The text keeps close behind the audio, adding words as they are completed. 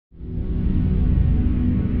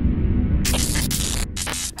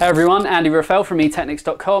Hey everyone, Andy Rafael from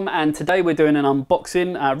eTeknix.com, and today we're doing an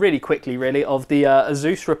unboxing, really quickly really, of the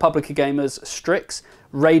Asus Republica Gamers STRIX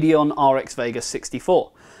Radeon RX Vega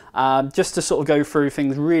 64. Just to sort of go through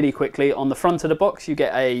things really quickly, on the front of the box you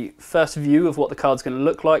get a first view of what the card's going to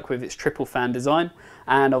look like with its triple fan design,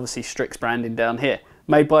 and obviously STRIX branding down here.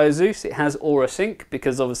 Made by Asus, it has Aura Sync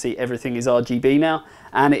because obviously everything is RGB now,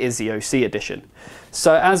 and it is the OC edition.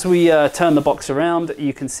 So as we turn the box around,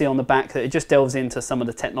 you can see on the back that it just delves into some of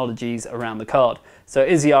the technologies around the card. So it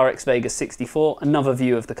is the RX Vega 64, another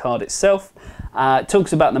view of the card itself. It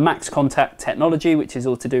talks about the max contact technology, which is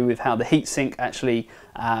all to do with how the heatsink actually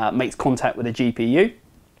makes contact with the GPU.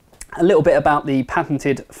 A little bit about the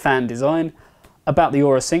patented fan design, about the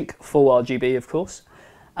Aura Sync, full RGB of course.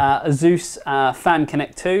 Asus Fan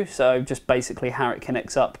Connect 2, so just basically how it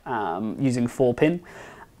connects up using 4-pin.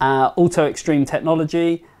 Auto Extreme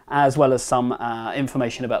technology, as well as some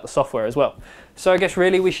information about the software as well. So I guess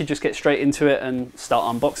really we should just get straight into it and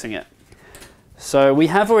start unboxing it. So we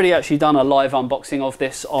have already actually done a live unboxing of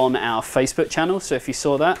this on our Facebook channel, so if you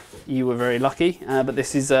saw that, you were very lucky, but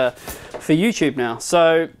this is for YouTube now.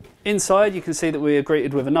 So inside you can see that we are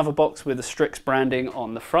greeted with another box with the STRIX branding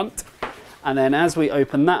on the front. And then as we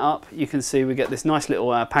open that up, you can see we get this nice little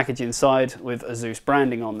package inside with Asus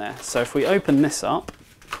branding on there. So if we open this up,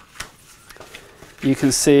 you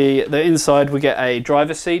can see that inside we get a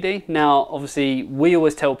driver CD. Now, obviously, we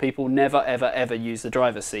always tell people never, ever, ever use the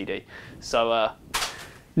driver CD. So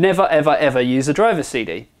never, ever, ever use a driver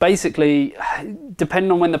CD. Basically,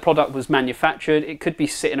 depending on when the product was manufactured, it could be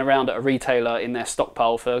sitting around at a retailer in their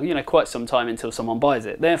stockpile for quite some time until someone buys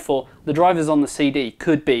it. Therefore, the drivers on the CD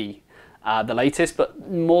could be the latest,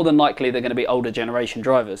 but more than likely they're going to be older generation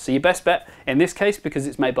drivers. So your best bet in this case, because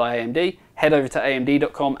it's made by AMD, head over to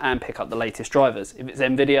amd.com and pick up the latest drivers. If it's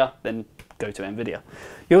NVIDIA, then go to NVIDIA.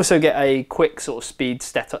 You also get a quick sort of speed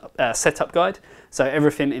setup guide, so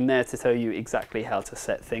everything in there to tell you exactly how to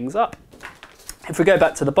set things up. If we go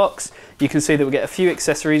back to the box, you can see that we get a few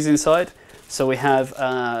accessories inside. So we have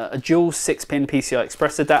a dual 6-pin PCI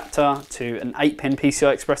Express adapter to an 8-pin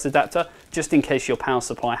PCI Express adapter, just in case your power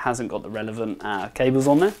supply hasn't got the relevant cables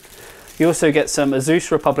on there. You also get some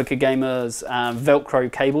Asus Republica Gamers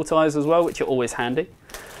Velcro cable ties as well, which are always handy.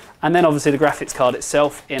 And then obviously the graphics card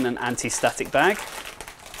itself in an anti-static bag.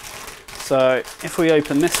 So if we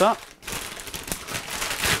open this up,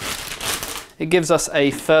 it gives us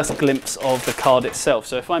a first glimpse of the card itself.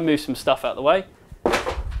 So if I move some stuff out of the way,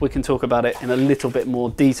 we can talk about it in a little bit more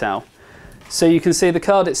detail. So you can see the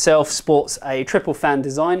card itself sports a triple fan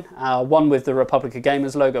design, one with the Republica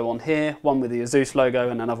Gamers logo on here, one with the Asus logo,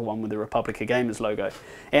 and another one with the Republica Gamers logo.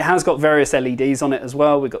 It has got various LEDs on it as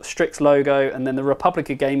well. We've got STRIX logo, and then the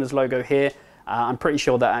Republica Gamers logo here, I'm pretty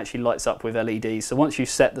sure that actually lights up with LEDs. So once you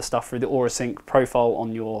set the stuff through the Aura Sync profile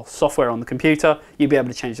on your software on the computer, you'll be able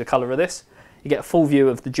to change the color of this. You get a full view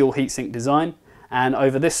of the dual heatsink design. And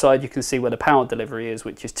over this side you can see where the power delivery is,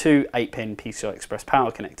 which is two 8-pin PCI Express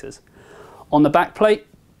power connectors. On the back plate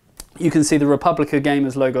you can see the Republica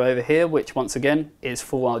Gamers logo over here, which once again is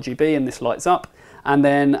full RGB and this lights up. And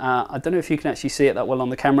then I don't know if you can actually see it that well on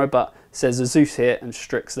the camera, but it says Asus here and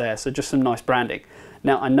STRIX there, so just some nice branding.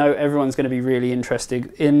 Now I know everyone's going to be really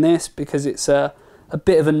interested in this because it's a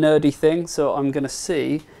bit of a nerdy thing, so I'm going to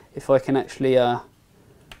see if I can actually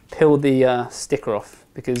peel the sticker off,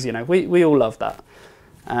 because we all love that,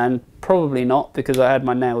 and probably not because I had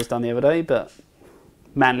my nails done the other day, but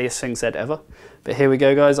manliest thing said ever. But here we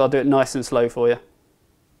go guys, I'll do it nice and slow for you.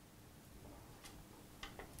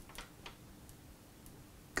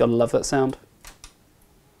 Gotta love that sound.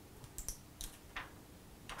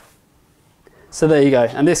 So there you go,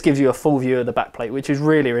 and this gives you a full view of the back plate, which is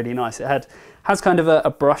really, really nice. It has kind of a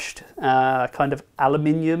brushed kind of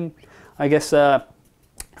aluminium, I guess,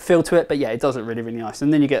 feel to it, but yeah, it does look really, really nice.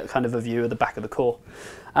 And then you get kind of a view of the back of the core.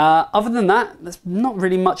 Other than that, there's not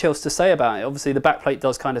really much else to say about it. Obviously the backplate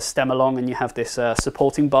does kind of stem along, and you have this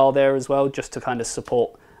supporting bar there as well, just to kind of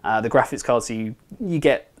support the graphics card, so you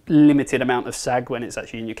get limited amount of sag when it's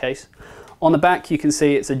actually in your case. On the back you can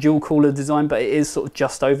see it's a dual cooler design, but it is sort of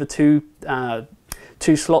just over two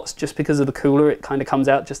slots, just because of the cooler. It kind of comes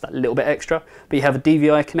out just that little bit extra. But you have a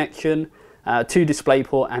DVI connection, 2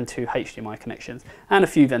 DisplayPort and 2 HDMI connections, and a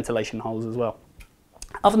few ventilation holes as well.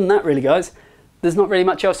 Other than that really guys, there's not really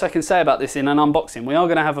much else I can say about this in an unboxing. We are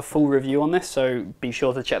going to have a full review on this, so be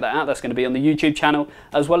sure to check that out. That's going to be on the YouTube channel,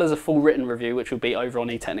 as well as a full written review which will be over on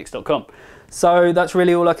eTeknix.com. So that's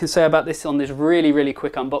really all I can say about this on this really, really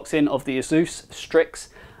quick unboxing of the Asus STRIX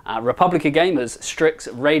Republica Gamers STRIX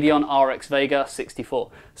Radeon RX Vega 64.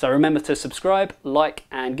 So remember to subscribe, like,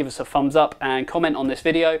 and give us a thumbs up and comment on this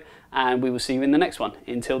video, and we will see you in the next one.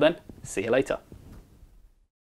 Until then, see you later.